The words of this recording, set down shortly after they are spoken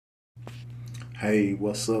Hey,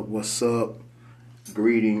 what's up? What's up?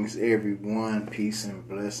 Greetings, everyone. Peace and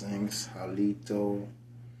blessings. Halito,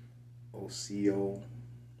 Ocio,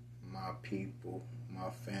 my people, my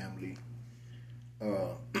family. Uh,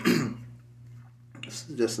 this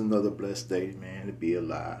is just another blessed day, man, to be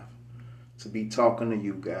alive, to be talking to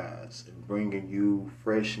you guys and bringing you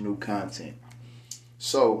fresh new content.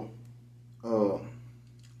 So,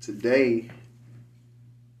 today,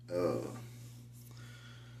 uh,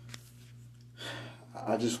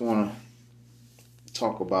 I just want to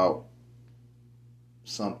talk about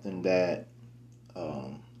something that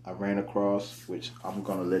I ran across, which I'm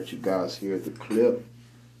going to let you guys hear the clip.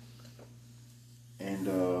 And,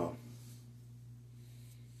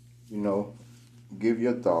 give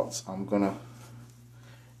your thoughts. I'm going to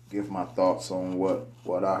give my thoughts on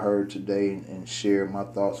what I heard today and share my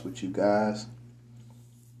thoughts with you guys.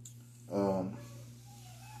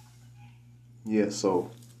 So,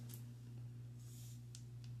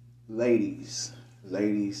 ladies,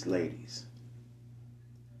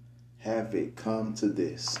 have it come to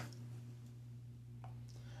this?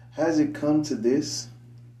 Has it come to this?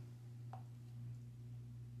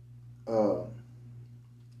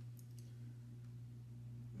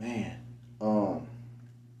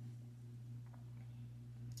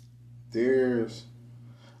 There's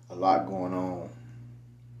a lot going on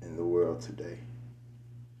in the world today.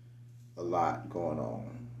 A lot going on.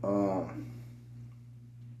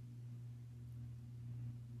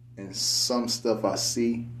 And some stuff I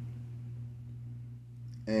see,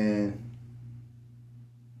 and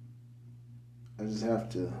I just have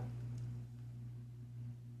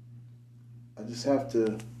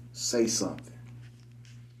to say something,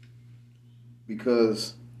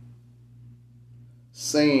 because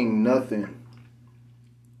saying nothing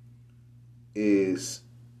is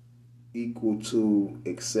equal to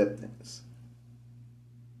acceptance.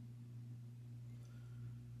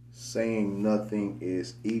 Saying nothing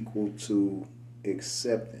is equal to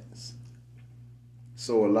acceptance.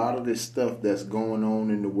 So a lot of this stuff that's going on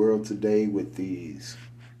in the world today with these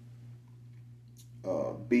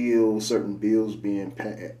certain bills being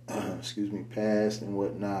passed and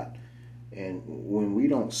whatnot, and when we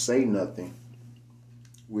don't say nothing,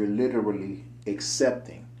 we're literally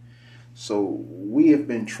accepting. So we have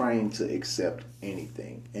been trained to accept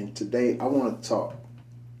anything. And today I want to talk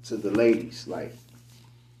to the ladies, like,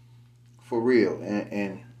 for real,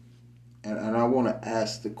 and I want to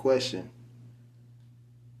ask the question: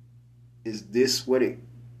 is this what it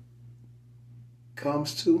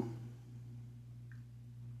comes to?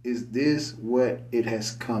 Is this what it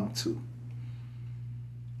has come to?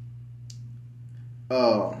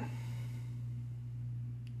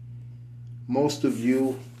 Most of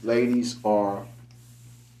you ladies are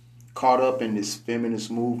caught up in this feminist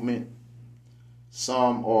movement.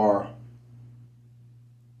 Some are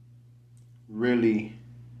really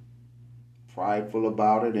prideful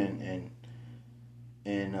about it and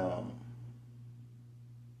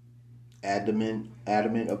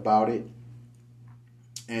adamant about it,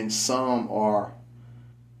 and some are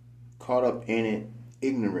caught up in it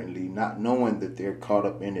ignorantly, not knowing that they're caught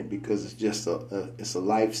up in it, because it's just a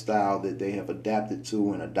lifestyle that they have adapted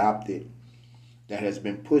to and adopted, that has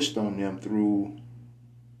been pushed on them through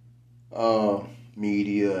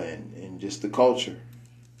media and just the culture,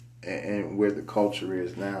 and where the culture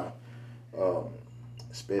is now,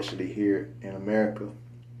 especially here in America.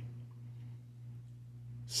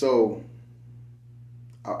 So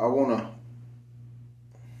I want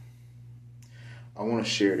to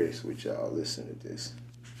share this with y'all. Listen to this.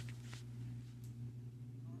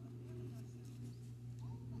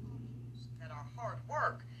 That our hard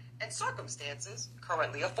work and circumstances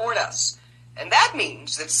currently afford us. And that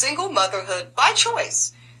means that single motherhood by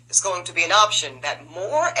choice is going to be an option that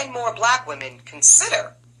more and more black women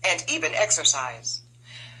consider and even exercise.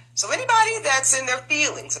 So anybody that's in their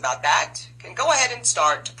feelings about that can go ahead and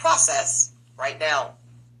start to process right now.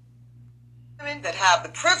 Women that have the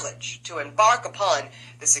privilege to embark upon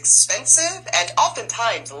this expensive and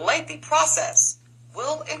oftentimes lengthy process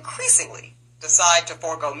will increasingly decide to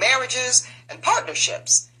forego marriages and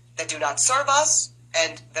partnerships that do not serve us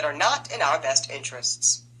and that are not in our best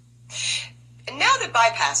interests. And now that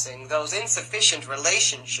bypassing those insufficient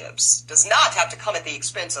relationships does not have to come at the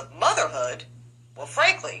expense of motherhood, well,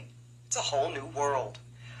 frankly, it's a whole new world.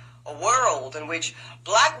 A world in which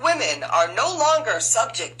black women are no longer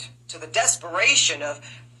subject to the desperation of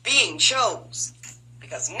being chose,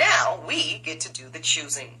 because now we get to do the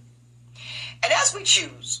choosing. And as we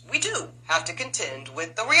choose, we do have to contend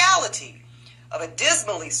with the reality of a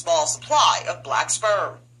dismally small supply of black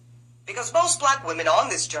sperm. Because most black women on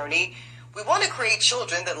this journey, we want to create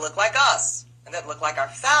children that look like us, and that look like our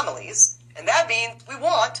families, and that means we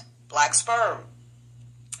want black sperm.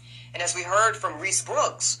 And as we heard from Reese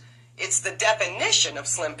Brooks, it's the definition of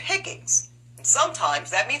slim pickings, and sometimes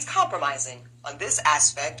that means compromising on this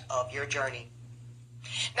aspect of your journey.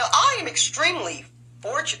 Now, I am extremely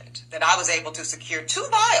fortunate that I was able to secure 2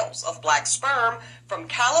 vials of black sperm from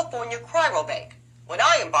California Cryobank when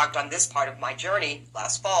I embarked on this part of my journey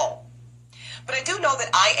last fall. But I do know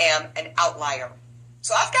that I am an outlier.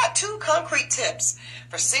 So I've got 2 concrete tips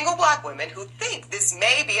for single black women who think this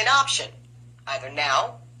may be an option, either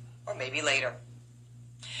now or maybe later.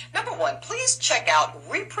 Number 1, please check out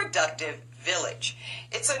Reproductive Village.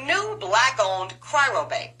 It's a new black-owned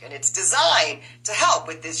cryobank, and it's designed to help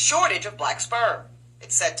with this shortage of black sperm.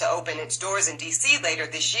 It's set to open its doors in D.C. later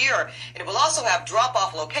this year, and it will also have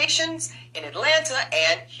drop-off locations in Atlanta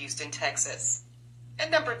and Houston, Texas. And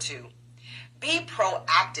number 2, be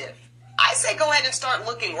proactive. I say go ahead and start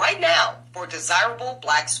looking right now for desirable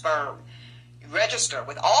black sperm. You register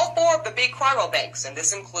with all 4 of the big cryobanks, and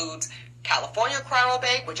this includes California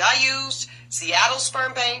Cryobank, which I used, Seattle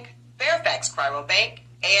Sperm Bank, Fairfax Cryobank,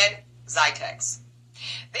 and Zytex.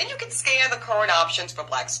 Then you can scan the current options for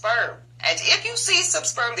black sperm. And if you see some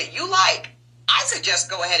sperm that you like, I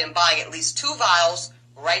suggest go ahead and buying at least 2 vials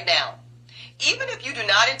right now. Even if you do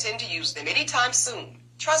not intend to use them anytime soon,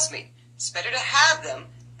 trust me, it's better to have them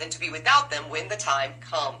than to be without them when the time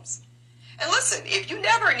comes. And listen, if you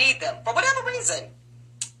never need them, for whatever reason,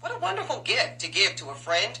 what a wonderful gift to give to a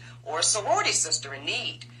friend or a sorority sister in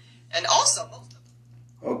need. And also, most of them.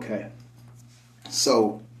 Okay.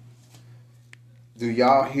 So, do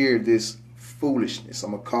y'all hear this foolishness?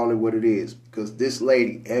 I'm going to call it what it is. Because this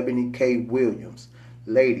lady, Ebony K. Williams,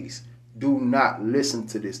 ladies, do not listen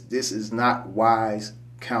to this. This is not wise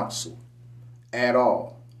counsel at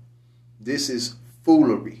all. This is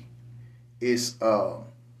foolery. It's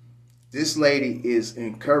this lady is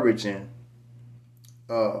encouraging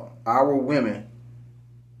our women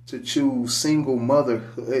to choose single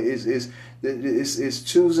motherhood. It's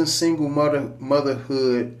choosing single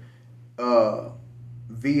motherhood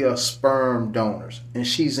via sperm donors, and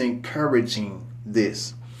she's encouraging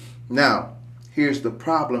this. Now, here's the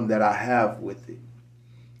problem that I have with it.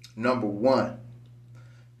 Number 1,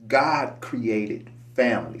 God created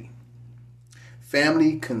family.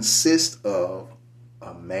 Family consists of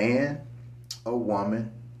a man, a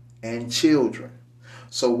woman, and children.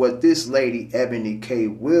 So what this lady, Ebony K.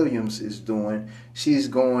 Williams, is doing, she's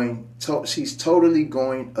totally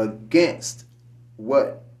going against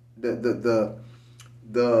what the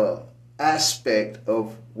aspect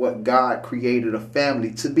of what God created a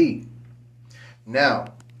family to be.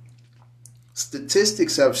 Now,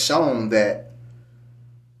 statistics have shown that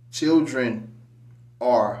children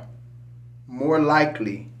are more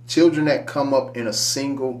likely, children that come up in a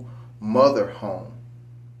single mother home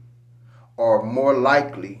are more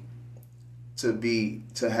likely to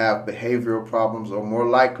have behavioral problems, or more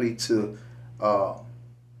likely to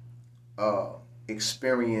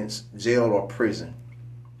experience jail or prison.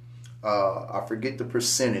 I forget the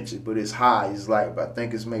percentage, but it's high. It's like, I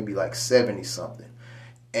think it's maybe like 70 something.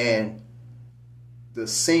 And the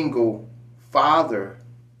single father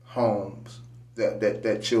homes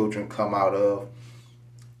that children come out of,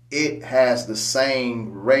 it has the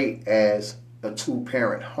same rate as a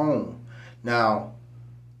 2-parent home. Now,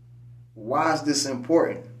 why is this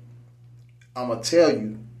important? I'm going to tell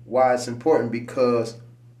you why it's important, because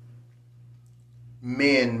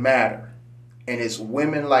men matter. And it's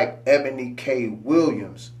women like Ebony K.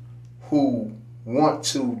 Williams who want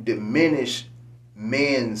to diminish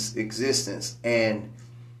men's existence and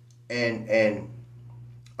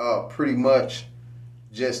pretty much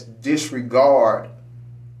just disregard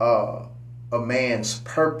a man's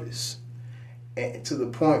purpose, and to the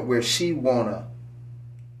point where she wanna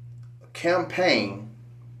campaign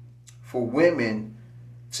for women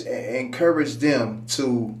to encourage them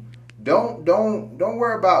to don't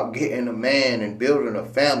worry about getting a man and building a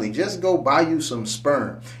family. Just go buy you some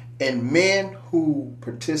sperm. And men who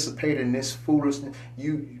participate in this foolishness,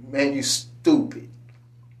 you stupid.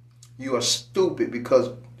 You are stupid, because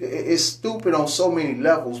it's stupid on so many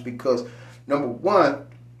levels. Because number 1,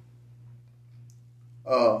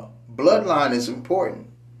 bloodline is important,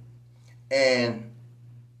 and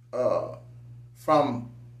from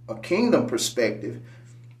a kingdom perspective,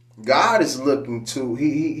 God is looking to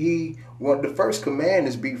the first command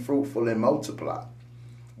is be fruitful and multiply.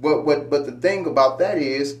 But the thing about that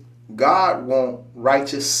is, God wants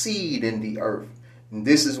righteous seed in the earth. And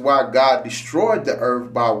this is why God destroyed the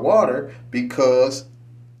earth by water, because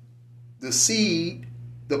the seed,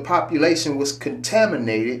 the population was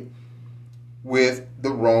contaminated with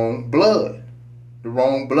the wrong blood. the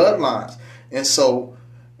wrong bloodlines. And so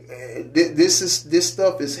this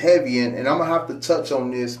stuff is heavy, and I'm gonna have to touch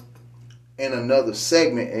on this in another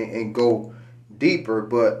segment and go deeper.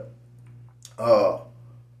 But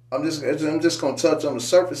I'm just gonna touch on the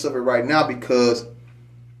surface of it right now, because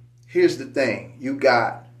here's the thing: you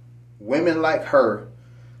got women like her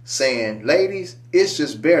saying, ladies, it's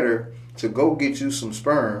just better to go get you some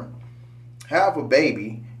sperm, have a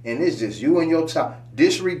baby, and it's just you and your child,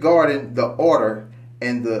 disregarding the order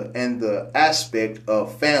and the aspect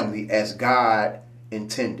of family as God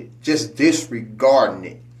intended, just disregarding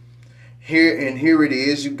it. Here it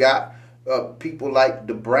is. You got people like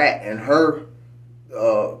Da Brat and her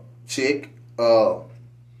chick. You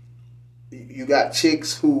got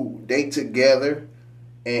chicks who date together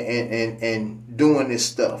and doing this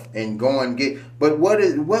stuff and going get. But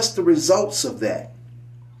what's the results of that?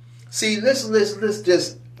 See, let's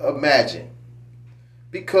just imagine,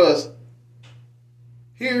 because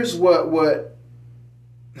here's what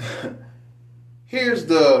here's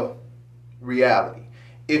the reality.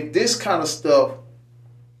 If this kind of stuff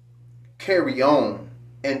carry on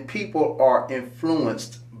and people are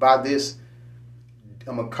influenced by this,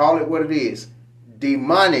 I'm gonna call it what it is,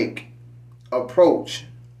 demonic approach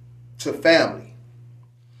to family,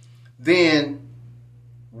 then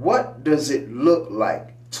what does it look like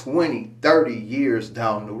 20, 30 years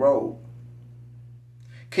down the road?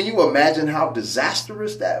 Can you imagine how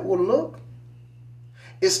disastrous that will look?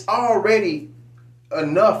 It's already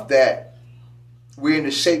enough that we're in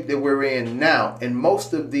the shape that we're in now. And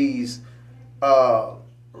most of these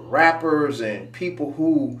rappers and people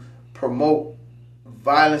who promote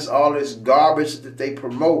violence, all this garbage that they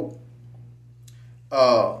promote,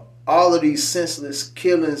 all of these senseless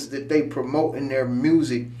killings that they promote in their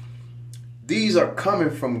music, these are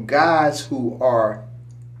coming from guys who are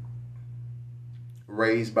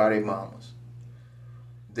raised by their mamas.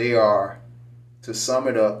 They are, to sum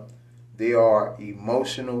it up, they are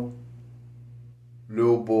emotional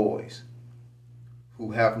little boys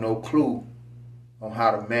who have no clue on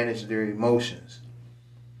how to manage their emotions.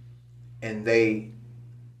 And they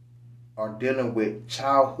are dealing with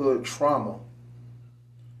childhood trauma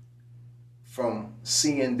from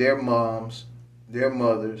seeing their moms, their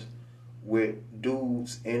mothers with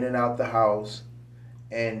dudes in and out the house,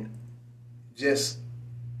 and just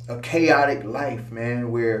a chaotic life,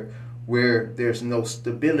 man, where there's no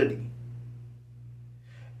stability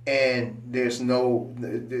and there's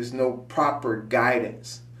no proper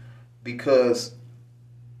guidance, because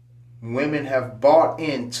women have bought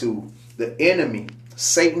into the enemy.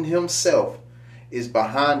 Satan himself is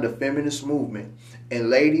behind the feminist movement. And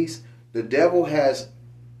ladies, the devil has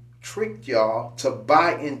tricked y'all to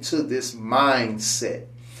buy into this mindset.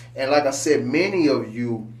 And like I said, many of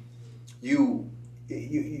you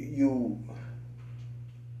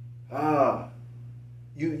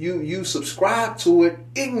subscribe to it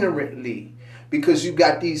ignorantly, because you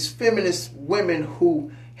got these feminist women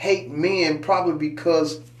who hate men probably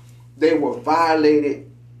because they were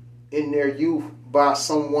violated in their youth by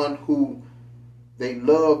someone who they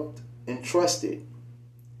loved and trusted.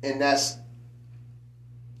 And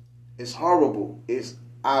it's horrible.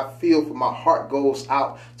 I feel, for my heart goes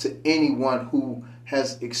out to anyone who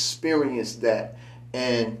has experienced that.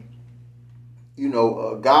 And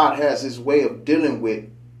God has his way of dealing with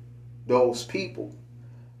those people.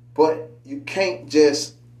 But you can't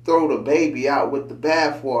just throw the baby out with the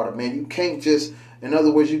bathwater, man. You can't just, in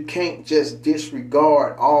other words, you can't just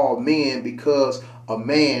disregard all men because a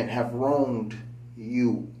man have wronged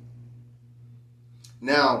you.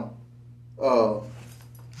 Now,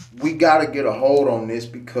 we got to get a hold on this,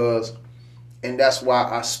 and that's why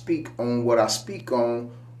I speak on what I speak on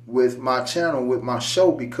with my channel, with my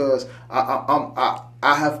show, because I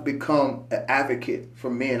have become an advocate for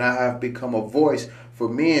men. I have become a voice for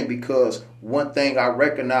men, because one thing I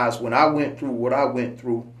recognized when I went through what I went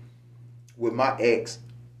through with my ex,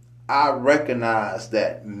 I recognized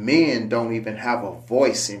that men don't even have a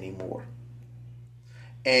voice anymore.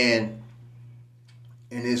 And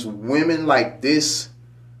it's women like this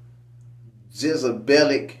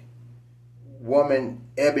Jezebelic woman,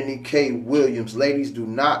 Ebony K. Williams. Ladies, do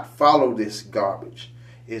not follow this garbage.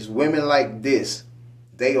 It's women like this.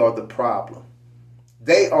 They are the problem.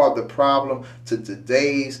 They are the problem to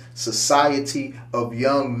today's society of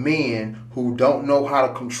young men who don't know how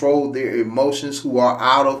to control their emotions, who are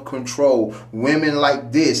out of control. Women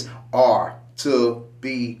like this are to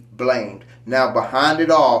be blamed. Now, behind it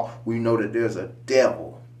all, we know that there's a devil.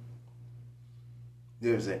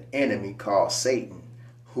 There's an enemy called Satan,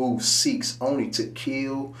 who seeks only to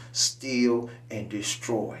kill, steal, and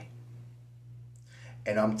destroy.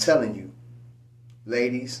 And I'm telling you,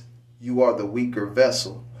 Ladies, you are the weaker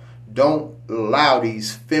vessel. Don't allow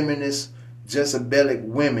these feminist, Jezebelic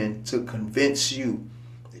women to convince you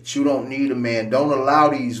that you don't need a man. Don't allow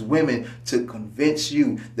these women to convince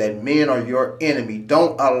you that men are your enemy.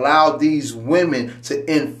 Don't allow these women to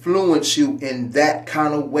influence you in that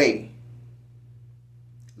kind of way.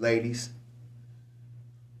 Ladies,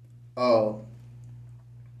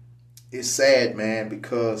 it's sad, man,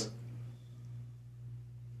 because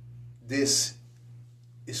this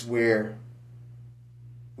is where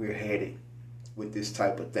we're headed with this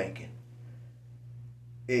type of thinking.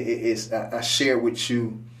 I share with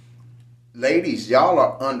you, ladies, y'all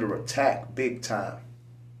are under attack big time.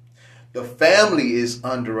 The family is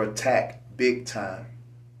under attack big time.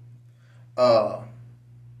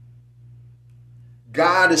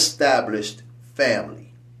 God established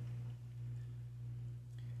family.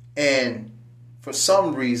 And for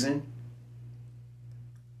some reason,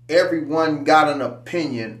 everyone got an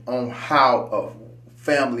opinion on how a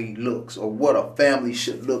family looks, or what a family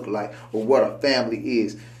should look like, or what a family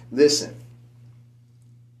is. Listen,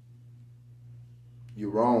 you're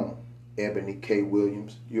wrong, Ebony K.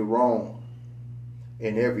 Williams. You're wrong.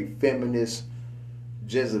 And every feminist,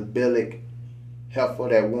 Jezebelic heifer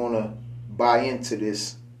that want to buy into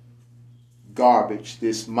this garbage,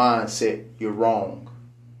 this mindset, you're wrong.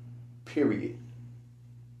 Period.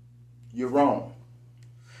 You're wrong.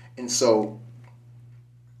 And so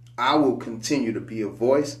I will continue to be a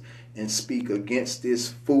voice and speak against this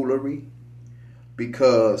foolery,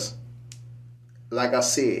 because, like I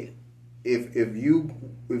said, if you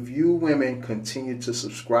women continue to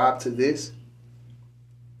subscribe to this,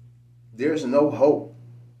 there's no hope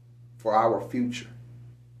for our future.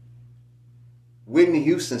 Whitney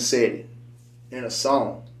Houston said it in a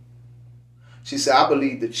song. She said, "I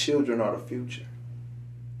believe the children are the future.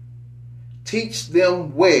 Teach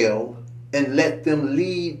them well and let them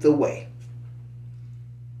lead the way."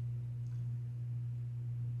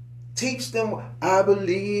 Teach them. I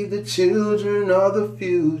believe the children are the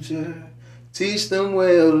future. Teach them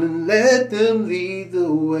well and let them lead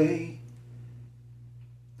the way.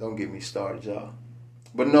 Don't get me started, y'all.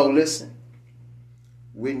 But no, listen.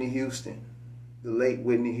 Whitney Houston, the late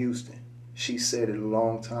Whitney Houston, she said it a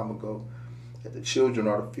long time ago, that the children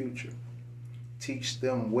are the future. Teach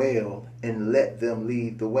them well and let them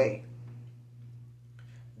lead the way.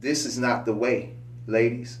 This is not the way,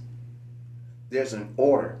 ladies. There's an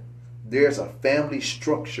order. There's a family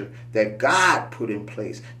structure that God put in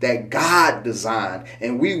place, that God designed.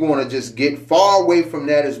 And we want to just get far away from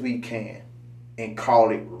that as we can and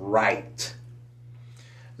call it right.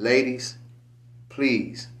 Ladies,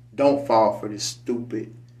 please don't fall for this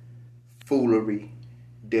stupid foolery,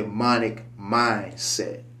 demonic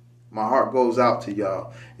mindset. My heart goes out to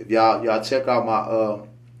y'all. If y'all check out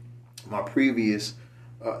my previous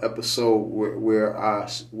episode where I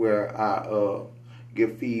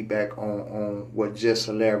give feedback on what Just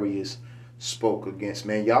Hilarious spoke against,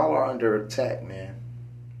 man, y'all are under attack, man.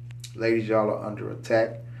 Ladies, y'all are under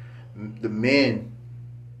attack. The men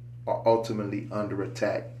are ultimately under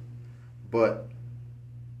attack. But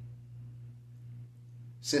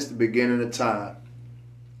since the beginning of time,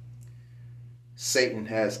 Satan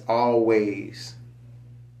has always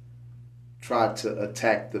tried to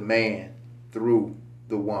attack the man through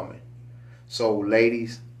the woman. So,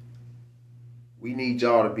 ladies, we need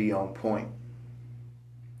y'all to be on point.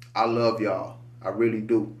 I love y'all. I really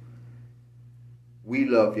do. We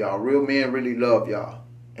love y'all. Real men really love y'all.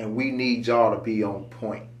 And we need y'all to be on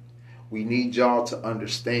point. We need y'all to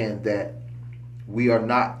understand that we are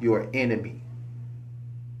not your enemy.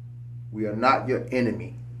 We are not your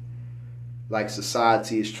enemy, like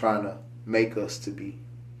society is trying to make us to be,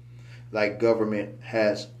 like government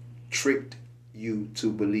has tricked you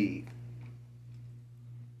to believe.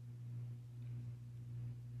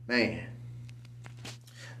 Man,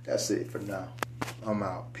 that's it for now. I'm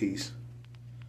out. Peace.